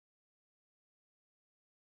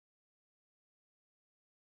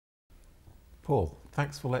Paul,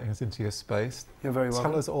 thanks for letting us into your space. You're very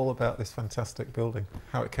welcome. Tell us all about this fantastic building,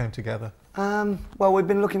 how it came together. Well,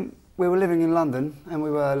 we were living in London and we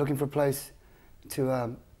were looking for a place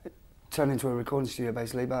to turn into a recording studio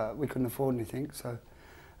basically, but we couldn't afford anything, so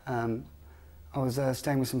I was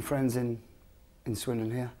staying with some friends in Swindon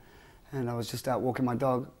here, and I was just out walking my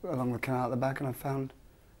dog along the canal at the back and I found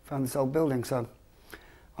this old building. So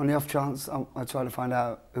on the off chance, I tried to find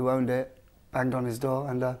out who owned it, banged on his door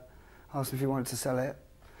and asked him if he wanted to sell it,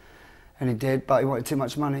 and he did, but he wanted too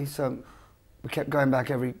much money, so we kept going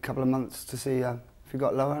back every couple of months to see if he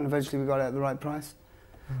got lower, and eventually we got it at the right price.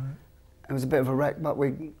 Right. It was a bit of a wreck, but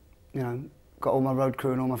we, got all my road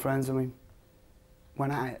crew and all my friends and we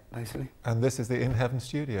went at it, basically. And this is the In Heaven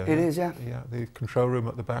studio? It is, yeah. Yeah, the control room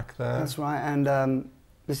at the back there. That's right, and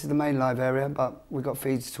this is the main live area, but we've got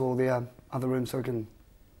feeds to all the other rooms so we can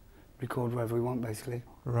record wherever we want, basically.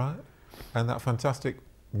 Right. And that fantastic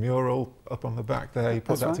mural up on the back there, you put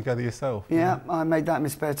That's that right. together yourself? Yeah, I made that in my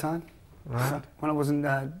spare time. Right. When I wasn't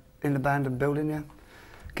in the band and building, yeah.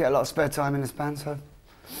 Get a lot of spare time in this band, so.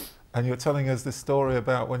 And you're telling us this story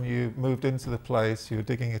about when you moved into the place, you were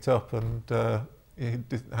digging it up and you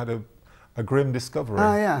had a grim discovery.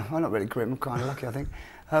 Oh yeah, well not really grim, I'm kind of lucky I think.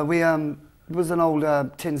 It was an old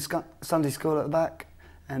tin Sunday school at the back,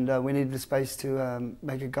 and we needed a space to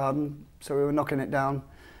make a garden, so we were knocking it down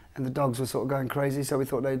and the dogs were sort of going crazy, so we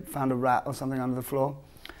thought they'd found a rat or something under the floor.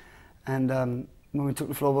 And when we took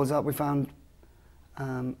the floorboards up, we found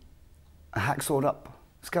a hacksawed up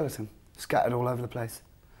skeleton scattered all over the place.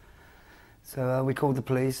 So we called the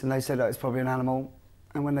police and they said, oh, it's probably an animal.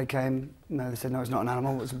 And when they came, they said, no, it's not an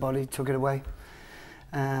animal, it was a body, took it away.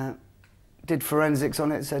 Did forensics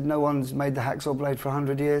on it, said no one's made the hacksaw blade for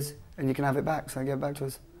 100 years and you can have it back, so they gave it back to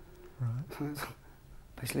us. Right. So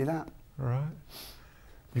basically that. Right.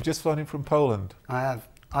 You've just flown in from Poland? I have.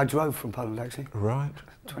 I drove from Poland actually. Right.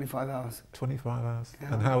 25 hours. 25 hours.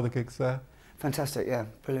 Yeah. And how are the gigs there? Fantastic, yeah,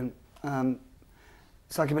 brilliant.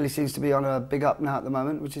 Psychobilly seems to be on a big up now at the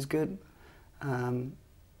moment, which is good.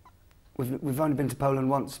 We've only been to Poland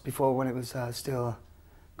once before when it was still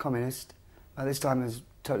communist. This time it was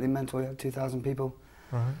totally mental, we had 2,000 people.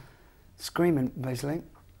 Right. Screaming, basically.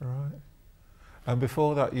 Right. And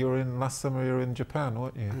before that, last summer you were in Japan,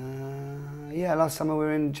 weren't you? Yeah, last summer we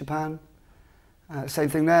were in Japan. Same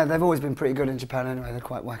thing there, they've always been pretty good in Japan anyway, they're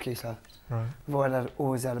quite wacky, so right. we've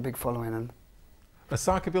always had a big following. And are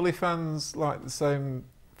psychobilly fans like the same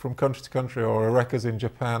from country to country, or are records in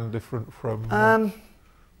Japan different from...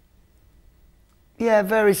 Yeah,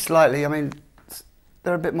 very slightly. I mean,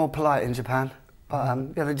 they're a bit more polite in Japan, but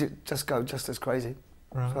yeah, they just go just as crazy.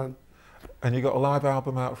 Right. So, and you got a live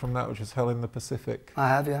album out from that, which was Hell in the Pacific. I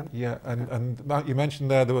have, yeah. Yeah, and you mentioned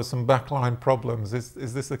there were some backline problems.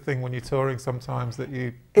 Is this a thing when you're touring sometimes that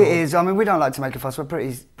you... It is. I mean, we don't like to make a fuss. We're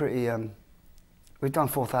pretty. We've done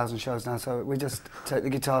 4,000 shows now, so we just take the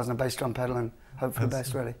guitars and a bass drum pedal and hope for the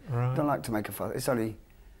best, really. Right. Don't like to make a fuss. It's only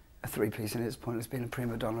a three-piece and it's pointless being a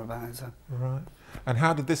prima donna about it. So. Right. And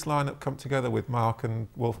how did this lineup come together with Mark and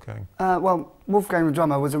Wolfgang? Well, Wolfgang, the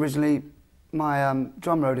drummer, was originally my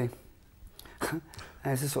drum roadie.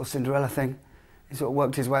 And it's a sort of Cinderella thing. He sort of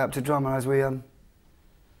worked his way up to drummer as we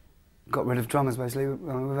got rid of drummers, basically.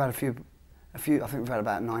 We've had a few, I think we've had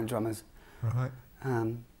about 9 drummers. Right.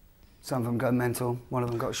 Some of them go mental, one of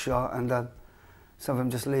them got shot, and some of them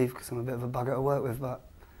just leave because I'm a bit of a bugger to work with, but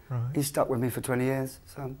right. He's stuck with me for 20 years,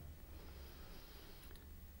 so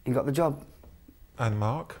he got the job. And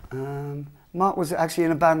Mark? Mark was actually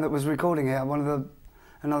in a band that was recording here, another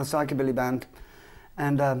psychobilly band,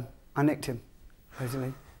 and I nicked him,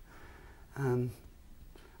 basically. I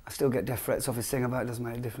still get death threats off his singer, but it doesn't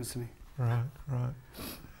make a difference to me. Right, right.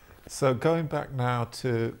 So going back now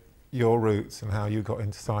to your roots and how you got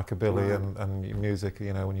into psychobilly and your music,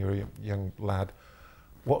 when you were a young lad,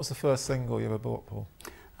 what was the first single you ever bought, Paul?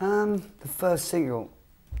 The first single?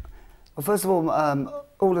 Well, first of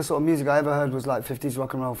all the sort of music I ever heard was like 50s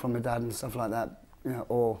rock and roll from my dad and stuff like that,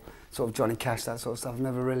 or sort of Johnny Cash, that sort of stuff. I've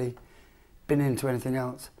never really been into anything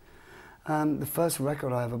else. The first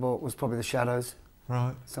record I ever bought was probably The Shadows.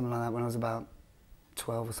 Right. Something like that when I was about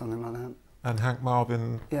 12 or something like that. And Hank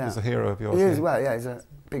Marvin is a hero of yours? He is, well, yeah, he's a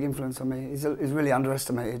big influence on me. He's really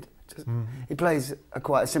underestimated. He plays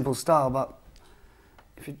quite a simple style, but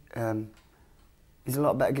he's a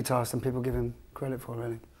lot better guitarist than people give him credit for,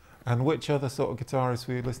 really. And which other sort of guitarists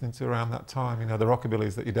were you listening to around that time? The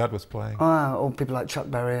rockabillys that your dad was playing? All people like Chuck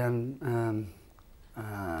Berry and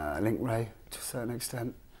Link Ray, to a certain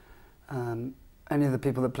extent. Any of the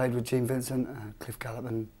people that played with Gene Vincent, Cliff Gallup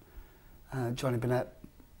and Johnny Bennett,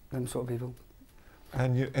 them sort of people.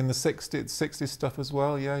 And you, in the 60s stuff as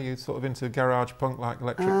well, yeah? You sort of into garage punk like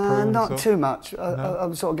Electric Prunes? Not too much. No?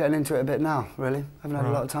 I'm sort of getting into it a bit now, really. I haven't had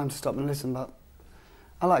a lot of time to stop and listen, but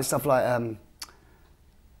I like stuff like, I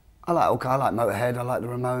like Motorhead, I like the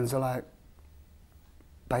Ramones, I like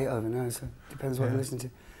Beethoven, you know, so it depends what you listen to.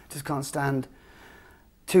 Just can't stand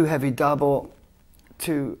too heavy dub or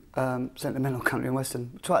too sentimental country and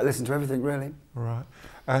western. Try to listen to everything, really. Right.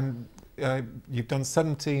 And you've done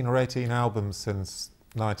 17 or 18 albums since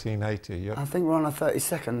 1980. I think we're on our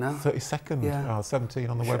 32nd now. 32nd? Yeah. Oh, 17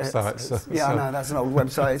 on the website. I know, that's an old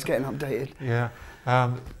website, it's getting updated. Yeah.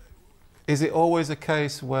 Is it always a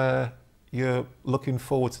case where you're looking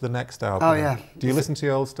forward to the next album? Oh, yeah. Do you listen to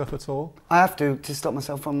your old stuff at all? I have to stop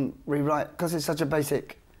myself from rewrite, because it's such a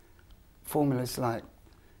basic formula. It's like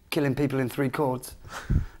killing people in 3 chords.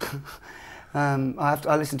 I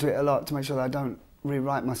listen to it a lot to make sure that I don't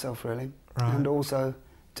rewrite myself, really. Right. And also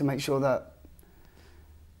to make sure that,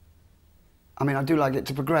 I mean, I do like it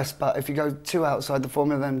to progress, but if you go too outside the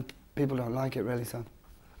formula, then people don't like it, really, so.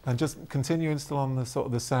 And just continuing still on the sort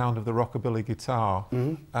of the sound of the rockabilly guitar,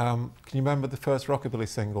 can you remember the first rockabilly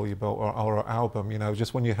single you built or album, you know,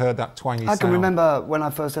 just when you heard that twangy sound? I can remember when I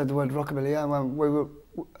first heard the word rockabilly, yeah, when we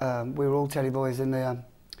were all telly boys in the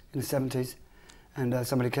 70s, and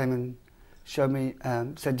somebody came and showed me,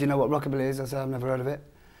 said, do you know what rockabilly is? I said, I've never heard of it.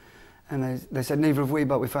 And they said, neither have we,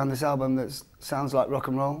 but we found this album that sounds like rock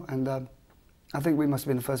and roll, and I think we must have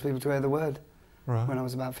been the first people to hear the word when I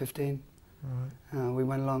was about 15. Right. We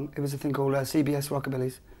went along, it was a thing called CBS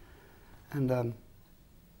Rockabillys, and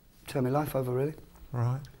turned my life over, really.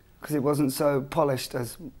 Right. Because it wasn't so polished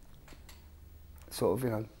as sort of, you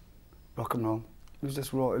know, rock and roll. It was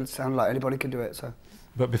just raw, it sounded like anybody could do it, so.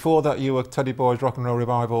 But before that you were Teddy Boy's Rock and Roll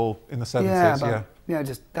Revival in the 70s, yeah? Yeah,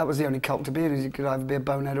 just, that was the only cult to be in, you could either be a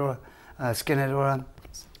bonehead or a skinhead or a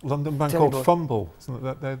London band called Fumble, isn't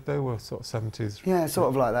it? They were sort of 70s. Yeah, sort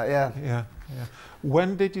of like that, yeah. Yeah.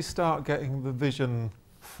 When did you start getting the vision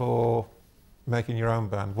for making your own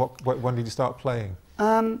band? When did you start playing?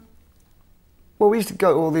 Well, we used to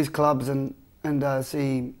go to all these clubs and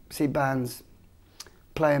see bands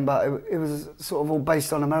playing, but it was sort of all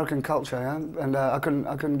based on American culture, yeah? And I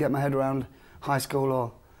couldn't get my head around high school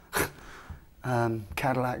or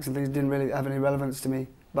Cadillacs and things. Didn't really have any relevance to me,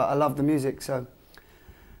 but I loved the music, so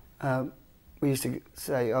we used to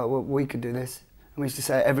say, oh, well, we could do this, and we used to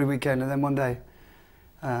say it every weekend, and then one day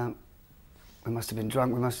we must have been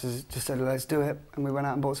drunk, we must have just said, let's do it, and we went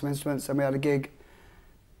out and bought some instruments, and we had a gig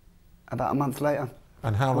about a month later.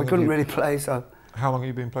 And how long? We couldn't really play, so. How long have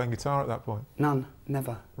you been playing guitar at that point? None,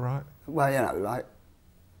 never. Right. Well, you know, like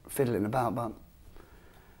fiddling about, but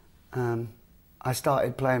I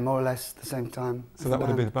started playing more or less the same time. So that would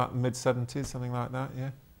have been about mid-70s, something like that,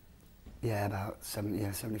 yeah? Yeah, about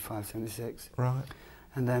 75, 76. Right.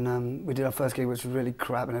 And then we did our first gig, which was really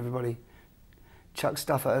crap, and everybody chucked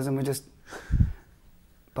stuff at us, and we just.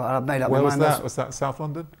 But I made up my mind. Where was that? Was that South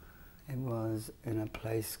London? It was in a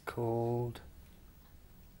place called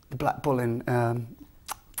the Black Bull in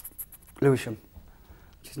Lewisham,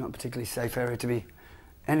 which is not a particularly safe area to be.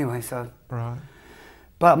 Anyway, so. Right.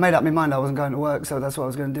 But I made up my mind I wasn't going to work, so that's what I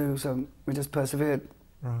was going to do. So we just persevered.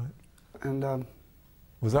 Right. And.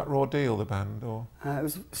 Was that Raw Deal, the band, or?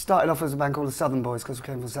 It started off as a band called the Southern Boys because we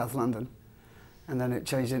came from South London, and then it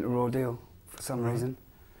changed into Raw Deal for some reason,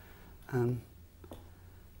 and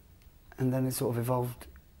then it sort of evolved.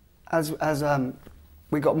 As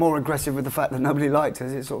we got more aggressive with the fact that nobody liked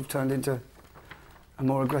us, it sort of turned into a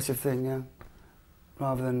more aggressive thing, yeah.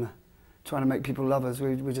 Rather than trying to make people love us,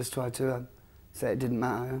 we just tried to say it didn't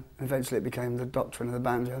matter. Yeah? Eventually, it became the doctrine of the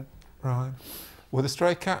band, yeah. Right. Were the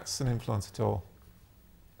Stray Cats an influence at all?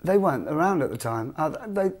 They weren't around at the time.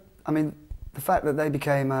 I mean, the fact that they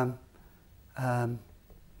became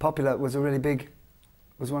popular was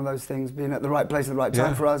was one of those things, being at the right place at the right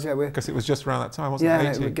time for us. Yeah, because it was just around that time, wasn't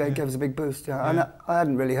it? Yeah, it gave us a big boost. Yeah. I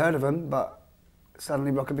hadn't really heard of them, but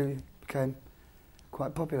suddenly rockabilly became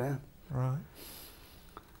quite popular. Yeah. Right.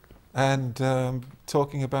 And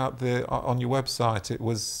talking about on your website, it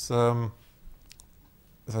was,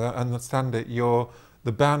 as I understand it,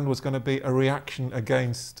 the band was going to be a reaction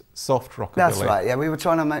against soft rockabilly. That's right, yeah. We were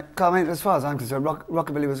trying to make, I mean, as far as I'm concerned,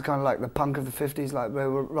 rockabilly was kind of like the punk of the 50s, like where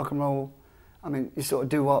rock and roll, I mean, you sort of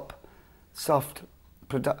doo-wop, soft,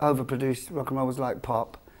 overproduced rock and roll was like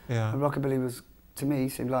pop. Yeah. And rockabilly was, to me,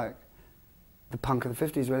 seemed like the punk of the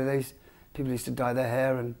 50s, really. People used to dye their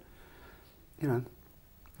hair and, you know,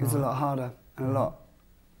 it was a lot harder and a lot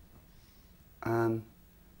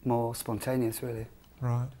more spontaneous, really.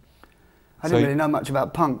 Right. I didn't really know much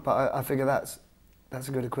about punk, but I figure that's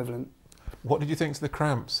a good equivalent. What did you think to the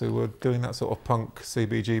Cramps, who were doing that sort of punk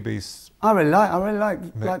CBGB's? I really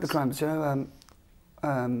like the Cramps. You know,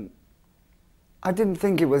 I didn't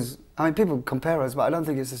think it was. I mean, people compare us, but I don't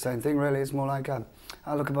think it's the same thing. Really, it's more like I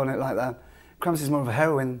look upon it like that. Cramps is more of a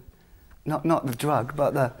heroin, not the drug,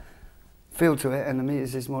 but the feel to it, and the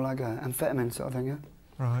Meteors is more like a amphetamine sort of thing. Yeah.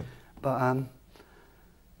 Right. But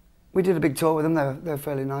we did a big tour with them. They were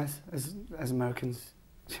fairly nice as Americans.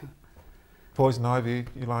 Poison Ivy,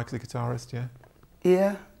 you like the guitarist, yeah?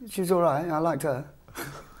 Yeah, she was all right. I liked her.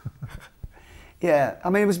 Yeah, I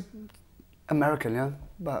mean, it was American, yeah,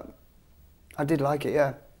 but I did like it,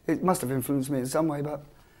 yeah. It must have influenced me in some way, but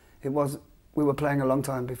it was. We were playing a long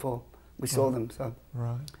time before we saw them, so.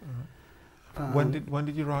 Right, right. When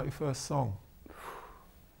did you write your first song?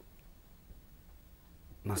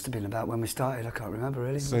 Must have been about when we started. I can't remember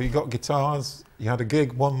really. So you got guitars. You had a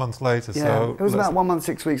gig 1 month later. Yeah, so it was about 1 month,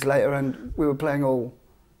 6 weeks later, and we were playing all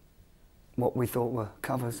what we thought were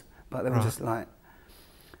covers, but they were just like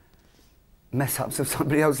mess ups of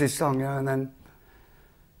somebody else's song, you know. And then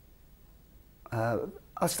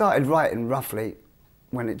I started writing roughly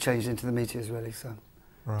when it changed into the Meteors, really. So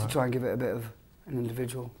to try and give it a bit of an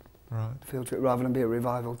individual feel to it, rather than be a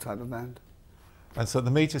revival type of band. And so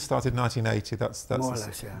the Meteors started in 1980. That's more or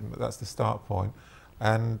less, yeah. That's the start point.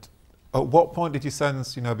 And at what point did you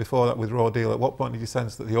sense, you know, before that with Raw Deal, at what point did you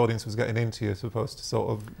sense that the audience was getting into you, as opposed to sort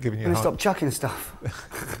of giving you? When they stopped chucking stuff.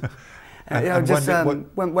 You know, just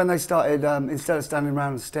when they started, instead of standing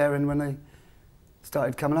around and staring, when they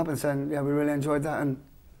started coming up and saying, "Yeah, we really enjoyed that," and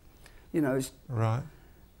you know,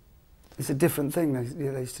 it's a different thing.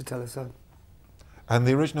 They used to tell us so. And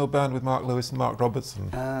the original band with Mark Lewis and Mark Robertson?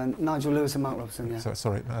 Nigel Lewis and Mark Robertson, yeah.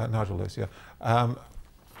 Sorry, Nigel Lewis, yeah.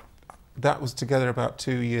 That was together about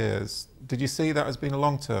 2 years. Did you see that as being a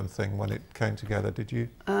long-term thing when it came together, did you?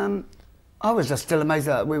 I was just still amazed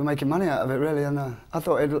that we were making money out of it, really, and I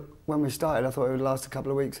thought when we started, I thought it would last a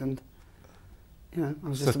couple of weeks, and, you know, I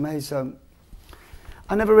was just amazed. So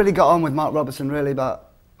I never really got on with Mark Robertson, really,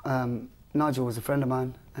 but Nigel was a friend of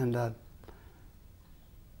mine, and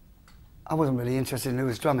I wasn't really interested in who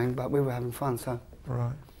was drumming, but we were having fun, so.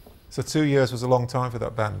 Right. So 2 years was a long time for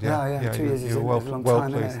that band, yeah? Yeah, 2 years is a long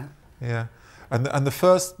time, yeah. Yeah. And the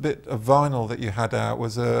first bit of vinyl that you had out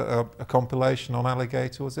was a compilation on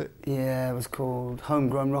Alligator, was it? Yeah, it was called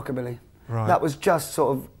Homegrown Rockabilly. Right. That was just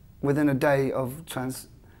sort of within a day of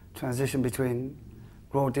transition between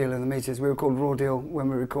Raw Deal and the Meteors. We were called Raw Deal when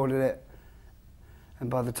we recorded it, and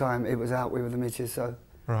by the time it was out, we were the Meteors, so.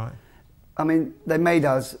 Right. I mean, they made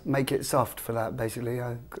us make it soft for that, basically.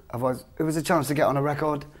 Otherwise, it was a chance to get on a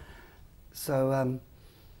record. So,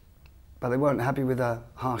 but they weren't happy with the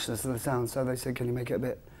harshness of the sound, so they said, "Can you make it a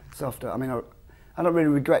bit softer?" I mean, I don't really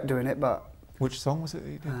regret doing it, but. Which song was it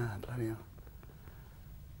that you did? Bloody hell.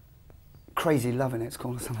 Crazy Loving It's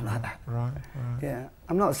called, or something like that. Right. Yeah,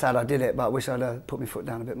 I'm not sad I did it, but I wish I'd put my foot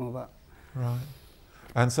down a bit more. But. Right.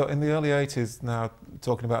 And so in the early 80s, now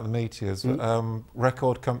talking about the Meteors,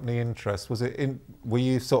 record company interest, were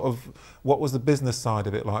you sort of, what was the business side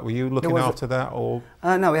of it like? Were you looking after that, or?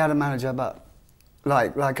 No, we had a manager, but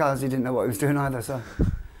like us, he didn't know what he was doing either, so.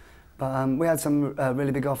 But we had some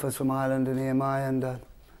really big offers from Ireland and EMI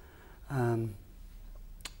and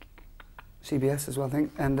CBS as well, I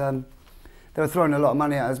think, and they were throwing a lot of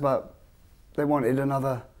money at us, but they wanted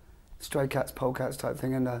another Stray Cats, Polecats type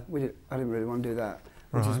thing, and I didn't really want to do that.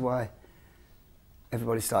 Which is why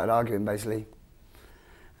everybody started arguing, basically.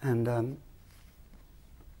 And,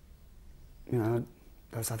 you know,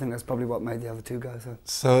 I think that's probably what made the other two go.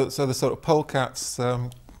 So the sort of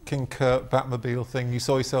Polecats, King Kurt, Batmobile thing, you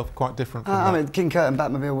saw yourself quite different from that? I mean, King Kurt and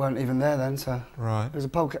Batmobile weren't even there then, so. Right. It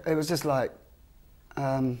was it was just like,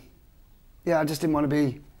 yeah, I just didn't want to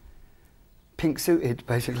be pink-suited,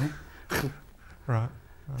 basically. Right.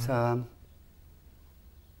 So,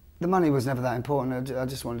 the money was never that important. I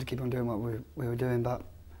just wanted to keep on doing what we were doing, but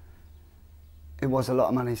it was a lot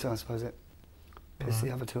of money, so I suppose it pissed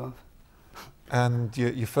the other two off. And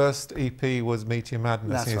your first EP was Meteor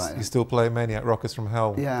Madness. That's right. You still play Maniac Rockers from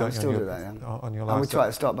Hell. Yeah, I still do that. Yeah. On your and we try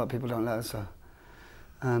to stop, but people don't let us. So,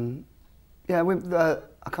 yeah,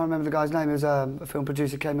 I can't remember the guy's name. It was a film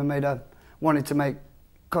producer came and wanted to make,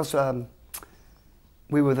 because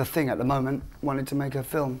we were the thing at the moment. Wanted to make a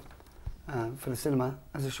film. For the cinema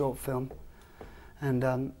as a short film,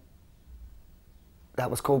 and that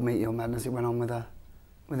was called Meteor Madness. It went on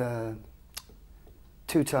with a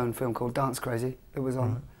two-tone film called Dance Crazy. It was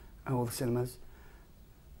on all the cinemas,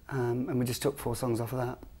 and we just took 4 songs off of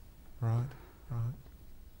that. Right.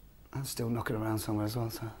 I'm still knocking around somewhere as well.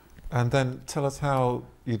 So. And then tell us how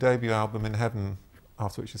your debut album In Heaven,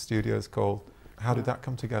 after which the studio is called, How did that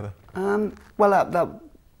come together? Well,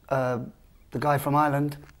 the guy from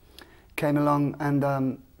Ireland came along and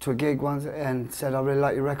to a gig once and said, "I really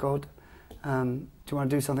like your record. Do you want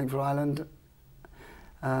to do something for Ireland?"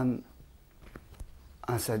 I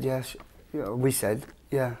said, "Yeah." We said,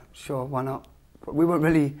 "Yeah, sure, why not?" But we weren't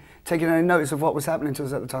really taking any notice of what was happening to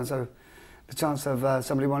us at the time. So the chance of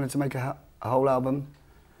somebody wanting to make a whole album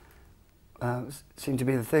seemed to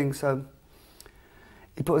be the thing. So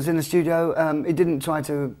he put us in the studio. He didn't try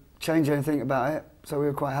to change anything about it, so we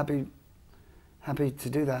were quite happy to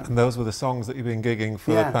do that. And those were the songs that you've been gigging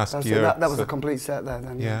for the past year? That was a complete set there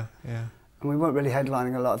then. Yeah. And we weren't really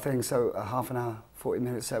headlining a lot of things, so a half an hour,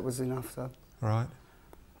 40-minute set was enough. So. Right.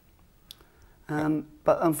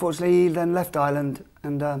 But unfortunately, he then left Ireland,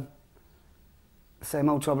 and same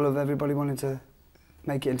old trouble of everybody wanting to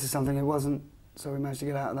make it into something it wasn't. So we managed to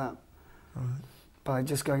get out of that by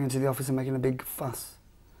just going into the office and making a big fuss.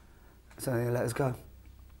 So they let us go.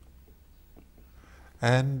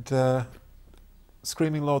 And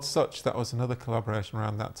Screaming Lord Sutch, that was another collaboration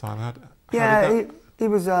around that time. How he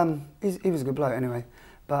was a good bloke anyway.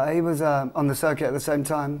 But he was on the circuit at the same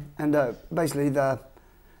time, and basically the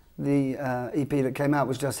EP that came out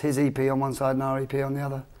was just his EP on one side and our EP on the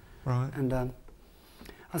other. Right. And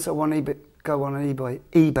I saw one go on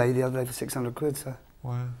eBay the other day for 600 quid. So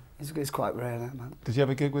wow. It's quite rare, that, man. Did you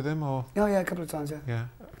have a gig with him, or? Oh yeah, a couple of times, yeah. Yeah.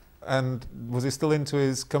 And was he still into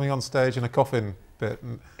his coming on stage in a coffin bit?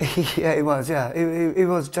 Yeah, he was. Yeah, he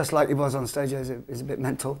was just like he was on stage. He's a bit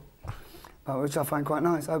mental, which I find quite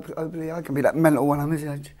nice. Hopefully, I can be that mental when I'm his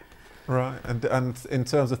age. Right. And in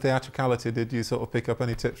terms of theatricality, did you sort of pick up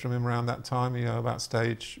any tips from him around that time? You know, about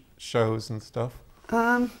stage shows and stuff.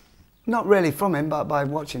 Not really from him, but by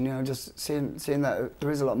watching. You know, just seeing that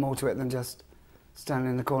there is a lot more to it than just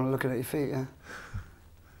standing in the corner looking at your feet. Yeah.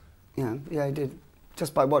 Yeah, he did.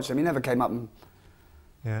 Just by watching him, he never came up and.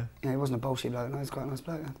 Yeah. Yeah, he wasn't a bullshit bloke. No, he was quite a nice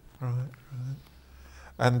bloke. Yeah. Right.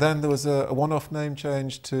 And then there was a one-off name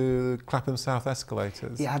change to Clapham South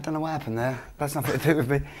Escalators. Yeah, I don't know what happened there. That's nothing to do with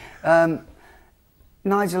me.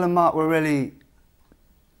 Nigel and Mark were really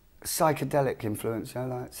psychedelic influence, you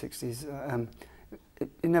know, like 60s. It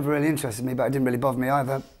never really interested me, but it didn't really bother me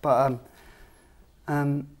either. But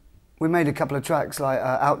we made a couple of tracks, like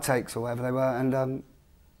outtakes or whatever they were, and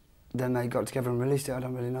then they got together and released it. I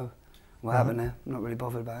don't really know what happened there. I'm not really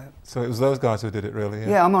bothered about it. So it was those guys who did it, really?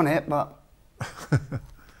 Yeah, I'm on it, but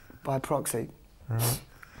by proxy. Right.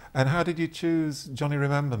 And how did you choose Johnny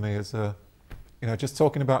Remember Me as a, you know, just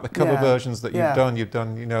talking about the cover versions that you've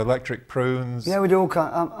done, you know, Electric Prunes. Yeah, we do all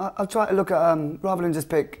kind. I try to look at, rather than just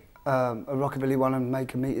pick a rockabilly one and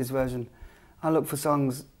make a Meteors version, I look for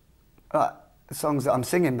songs that I'm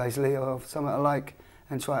singing basically, or something I like,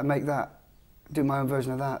 and try to make that, do my own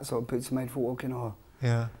version of that, sort of Boots Are Made for Walking, or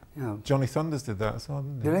you know. Johnny Thunders did that as well,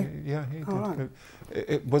 didn't he? Did he? Yeah, he did. Right.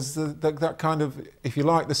 It was that kind of, if you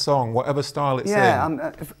like the song, whatever style it's in.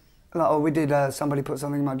 Yeah, we did Somebody Put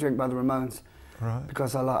Something in My Drink by the Ramones. Right.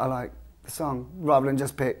 Because I like the song, rather than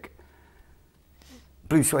just pick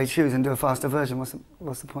Blue Suede Shoes and do a faster version.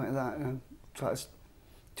 What's the point of that? You know, try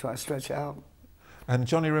to stretch it out. And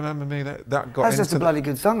Johnny Remember Me, that got into... That's just a bloody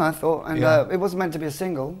good song, I thought. And it wasn't meant to be a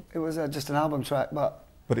single. It was just an album track, but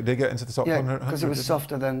it did get into the top 100? Yeah, because it was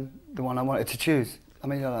softer than the one I wanted to choose. I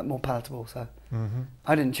mean, like, more palatable, so...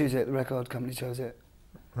 I didn't choose it, the record company chose it.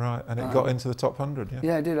 Right, and it got into the top 100, yeah?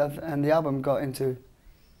 Yeah, it did, and the album got into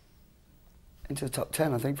the top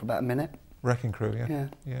 10, I think, for about a minute. Wrecking Crew, yeah?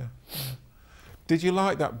 Yeah. Did you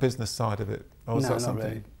like that business side of it? Or was that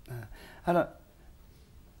something? Really. No.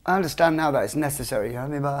 I understand now that it's necessary, you know what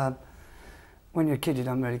I mean? But when you're a kid, you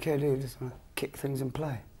don't really care, do you? You just want to kick things and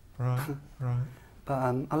play. Right, right. But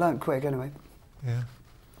I learned quick anyway. Yeah.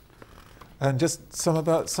 And just some of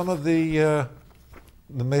the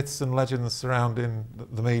myths and legends surrounding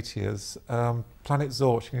the Meteors. Planet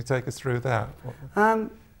Zorch, can you take us through that?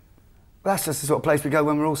 That's just the sort of place we go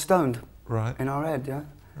when we're all stoned. Right. In our head, yeah.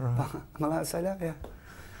 Right. Am I allowed to say that? Yeah.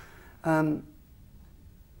 And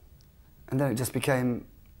then it just became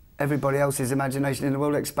everybody else's imagination in the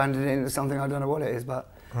world, expanded it into something I don't know what it is,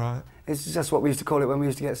 but it's just what we used to call it when we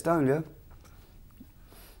used to get stoned, yeah.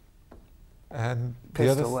 And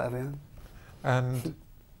pissed or whatever, yeah. And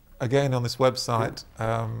again on this website,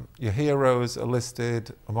 your heroes are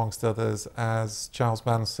listed amongst others as Charles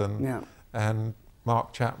Manson and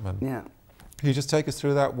Mark Chapman. Yeah. Can you just take us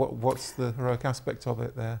through that? What's the heroic aspect of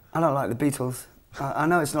it there? I don't like the Beatles. I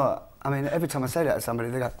know it's not. I mean, every time I say that to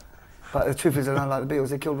somebody, they go. But the truth is, I don't like the Beatles.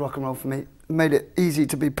 They killed rock and roll for me. Made it easy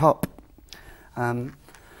to be pop.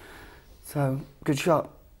 So good shot,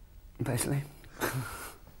 basically.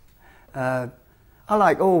 I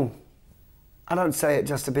I don't say it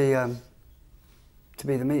just to be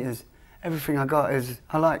the Meteors. Everything I got is,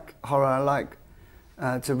 I like horror, I like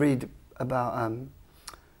to read about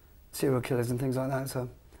serial killers and things like that, so,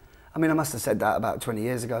 I mean, I must have said that about 20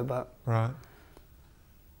 years ago, but... Right.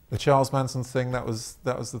 The Charles Manson thing, that was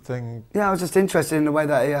the thing... Yeah, I was just interested in the way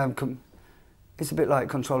that he, it's a bit like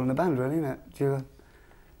controlling a band, really, isn't it? Do you...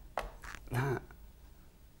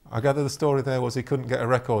 I gather the story there was he couldn't get a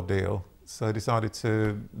record deal, so he decided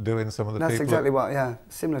to do in some of the people... That's exactly what, yeah,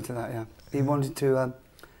 similar to that, yeah. He wanted to...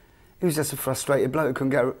 he was just a frustrated bloke who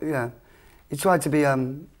couldn't get... Yeah. He tried to be a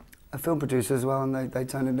film producer as well, and they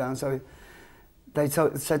turned him down, so they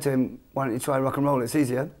said to him, why don't you try rock and roll, it's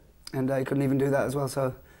easier, and he couldn't even do that as well,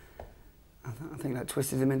 so I think that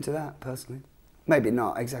twisted him into that, personally. Maybe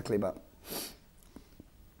not exactly, but...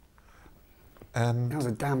 And that was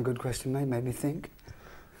a damn good question, made me think.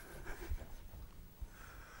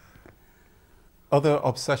 Other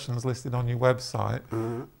obsessions listed on your website,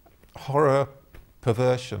 horror,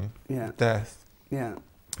 perversion, death. Yeah.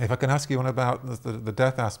 If I can ask you one about the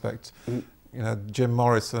death aspect, you know, Jim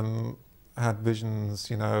Morrison had visions,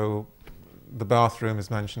 you know, the bathroom is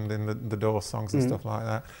mentioned in the Doors songs and stuff like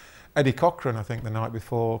that. Eddie Cochran, I think the night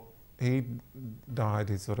before he died,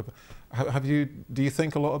 he sort of... do you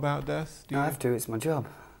think a lot about death? I have to, it's my job.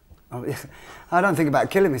 I don't think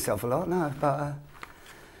about killing myself a lot, no, but...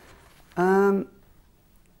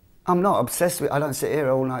 I'm not obsessed with... I don't sit here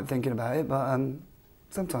all night thinking about it, but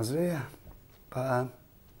sometimes I do, yeah. But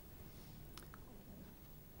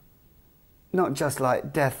not just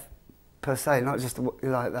like death per se, not just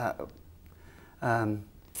like that.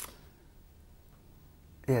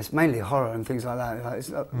 Yes, mainly horror and things like that. Like,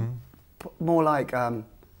 it's more like I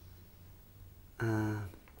can't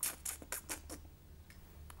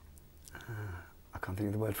think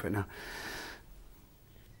of the word for it now.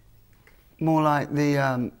 More like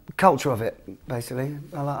the culture of it, basically.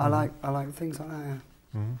 I like things like that.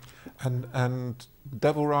 Yeah. And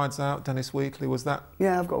Devil Rides Out, Dennis Wheatley, was that?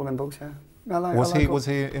 Yeah, I've got all them books. Yeah. Was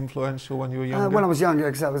he influential when you were younger? When I was younger,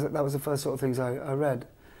 because that was the first sort of things I read.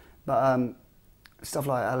 But stuff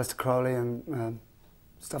like Aleister Crowley and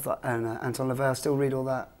stuff like Anton LaVey, I still read all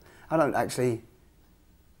that. I don't actually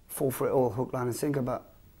fall for it all, hook, line and sinker,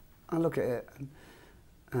 but I look at it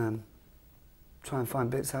and try and find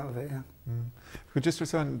bits out of it. Yeah. Could just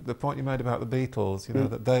return to the point you made about the Beatles, you know,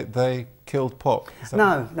 that they killed pop.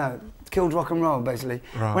 No, killed rock and roll, basically.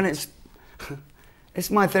 Right. When it's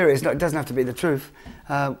my theory, it doesn't have to be the truth.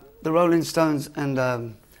 The Rolling Stones and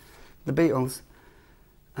the Beatles,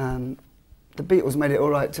 made it all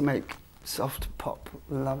right to make soft pop,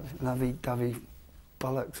 lovey-dovey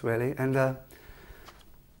bollocks, really, and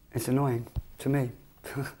it's annoying to me.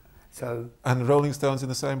 So. And the Rolling Stones in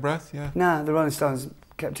the same breath, yeah? Nah, the Rolling Stones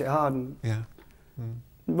kept it hard. And yeah.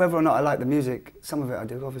 Whether or not I like the music, some of it I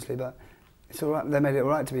do, obviously, but it's all right. They made it all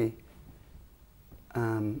right to be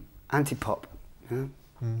anti-pop, you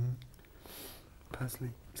know?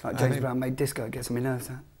 Personally. It's like James Brown made disco, it gets on my nerves,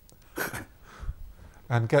 that.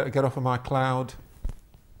 And Get Off of My Cloud,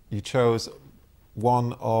 you chose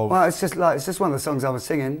one of... Well, it's just one of the songs I was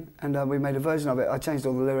singing, and we made a version of it. I changed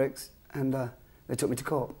all the lyrics, and they took me to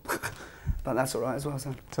court. But that's all right as well,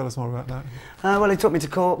 so. Tell us more about that. Well, they took me to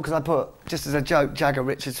court because I put, just as a joke, Jagger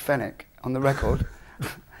Richards Fenech on the record.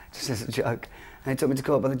 Just as a joke. And they took me to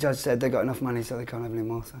court, but the judge said they got enough money so they can't have any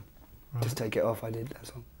more, so just take it off. I did, that's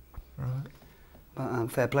all. Right. But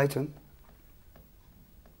fair play to them.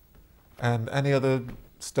 And any other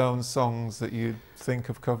Stones songs that you think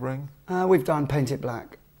of covering? We've done Paint It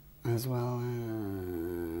Black as well.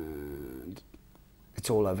 And It's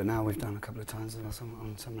All Over Now, we've done a couple of times on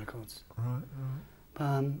some records. Right.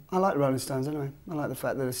 But I like the Rolling Stones anyway. I like the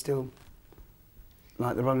fact that they're still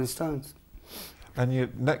like the Rolling Stones. And your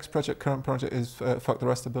next project, current project, is Fuck the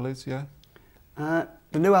Rest of Billies, yeah?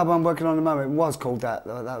 The new album I'm working on at the moment was called that,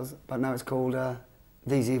 but now it's called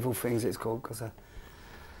These Evil Things, it's called, because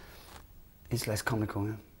it's less comical,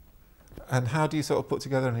 yeah. And how do you sort of put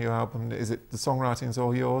together a new album? Is it the songwriting's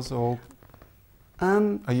all yours, or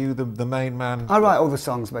are you the main man? I write all the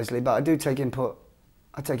songs, basically, but I do take input.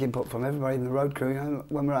 I take input from everybody in the road crew, you know,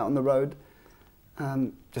 when we're out on the road.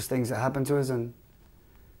 Just things that happen to us, and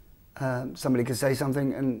somebody could say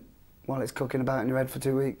something, and while it's cooking about in your head for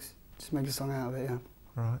 2 weeks, just make a song out of it, yeah.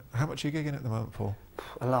 Right. How much are you gigging at the moment, Paul?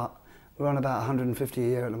 A lot. We're on about 150 a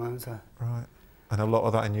year at the moment, so. Right. And a lot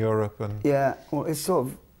of that in Europe and... Yeah, well, it's sort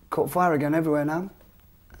of caught fire again everywhere now,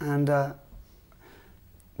 and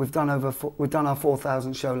we've done our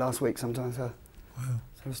 4,000th show last week sometimes, so, wow.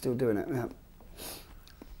 So we're still doing it, yeah.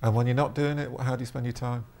 And when you're not doing it, how do you spend your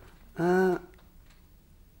time?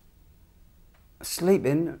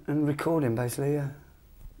 Sleeping and recording, basically, yeah.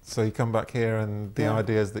 So you come back here and the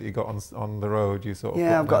ideas that you got on the road, you sort of...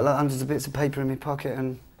 Yeah, I've got like hundreds of bits of paper in my pocket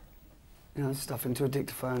and, you know, stuff into a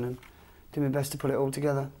dictaphone and do my best to put it all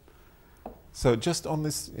together. So just on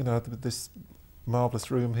this, you know, this marvellous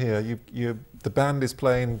room here, the band is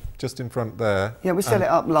playing just in front there. Yeah, we set it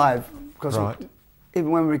up live because right. even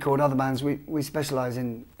when we record other bands, we specialise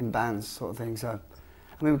in bands sort of thing. So,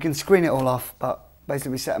 I mean, we can screen it all off, but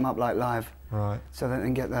basically we set them up like live. Right. So that they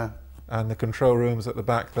can get the... And the control room's at the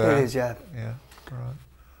back there. It is, yeah. Yeah, right.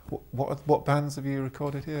 What bands have you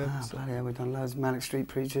recorded here? Ah, bloody hell, we've done loads. Manic Street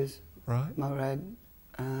Preachers. Right. Motorhead.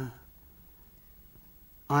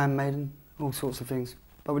 Iron Maiden. All sorts of things.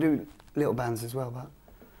 But we do little bands as well, but...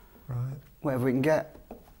 Right. Whatever we can get,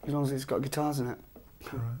 as long as it's got guitars in it.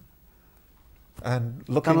 Right. And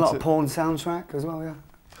looking done a lot of porn soundtrack as well, yeah.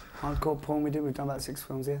 Hardcore porn we do. We've done about 6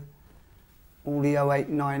 films here. All the 08,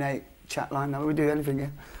 98 chat line. No, we do anything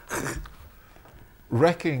here.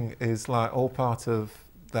 Wrecking is like all part of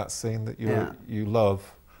that scene that you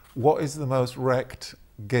love. What is the most wrecked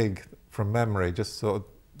gig from memory? Just sort of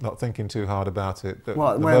not thinking too hard about it. The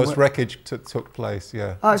most wreckage took place,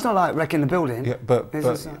 yeah. Oh, it's not like wrecking the building. Yeah, but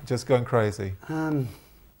just going crazy. Well,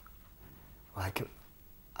 I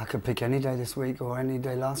could pick any day this week or any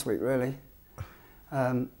day last week, really.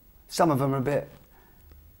 Some of them are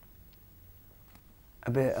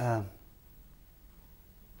a bit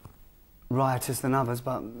riotous than others,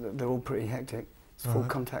 but they're all pretty hectic. It's full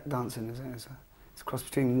contact dancing, isn't it? It's a cross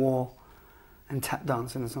between war and tap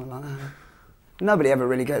dancing or something like that. Nobody ever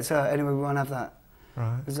really gets hurt. Anyway, we won't have that.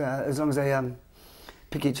 Right. As long as they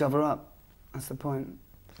pick each other up, that's the point.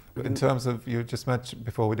 But in terms of, you just mentioned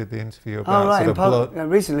before we did the interview about sort of blood. Yeah,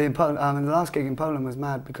 recently in Poland, the last gig in Poland was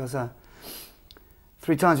mad because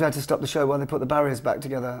 3 times we had to stop the show while they put the barriers back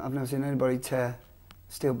together. I've never seen anybody tear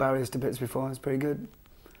steel barriers to bits before. It's pretty good.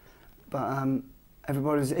 But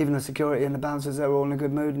everybody's, even the security and the bouncers, they were all in a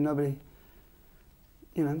good mood and nobody,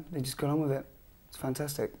 you know, they just got on with it. It's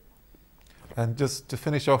fantastic. And just to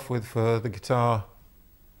finish off with, for the guitar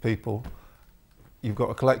people, you've got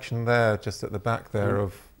a collection there just at the back there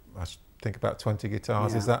of, I think, about 20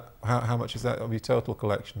 guitars. Yeah. Is that, how much is that of your total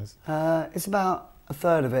collection? It's about a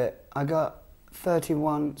third of it. I got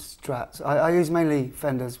 31 Strats. I use mainly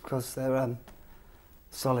Fenders because they're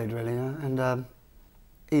solid, really, you know, and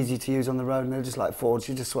easy to use on the road, and they're just like Fords.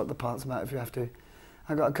 You just swap the parts about if you have to.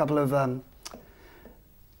 I got a couple of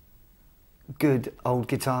good old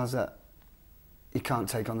guitars that you can't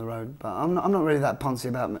take on the road, but I'm not really that poncy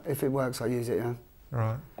about it. If it works, I use it, you know.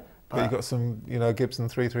 Right. But you've got some, you know, Gibson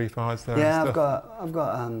 335s there. Yeah, and stuff. I've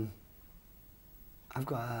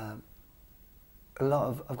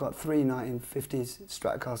got 3 1950s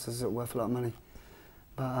Stratocasters that are worth a lot of money,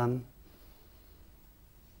 but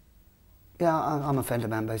yeah, I'm a Fender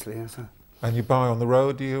man basically. Yeah, so. And you buy on the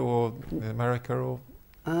road, do you, or in America, or?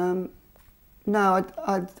 No,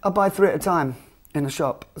 I buy 3 at a time in a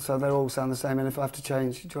shop, so they all sound the same. And if I have to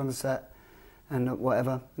change during the set and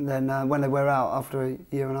whatever, and then when they wear out after a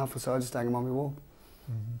year and a half or so, I just hang them on my wall.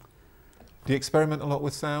 Mm-hmm. Do you experiment a lot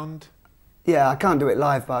with sound? Yeah, I can't do it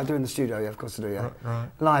live, but I do in the studio. Yeah, of course I do. Yeah, right.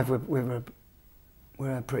 Live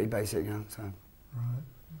we're pretty basic, you know. So. Right.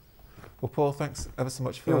 Well, Paul, thanks ever so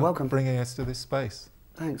much for bringing us to this space.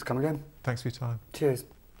 Thanks. Come again. Thanks for your time. Cheers.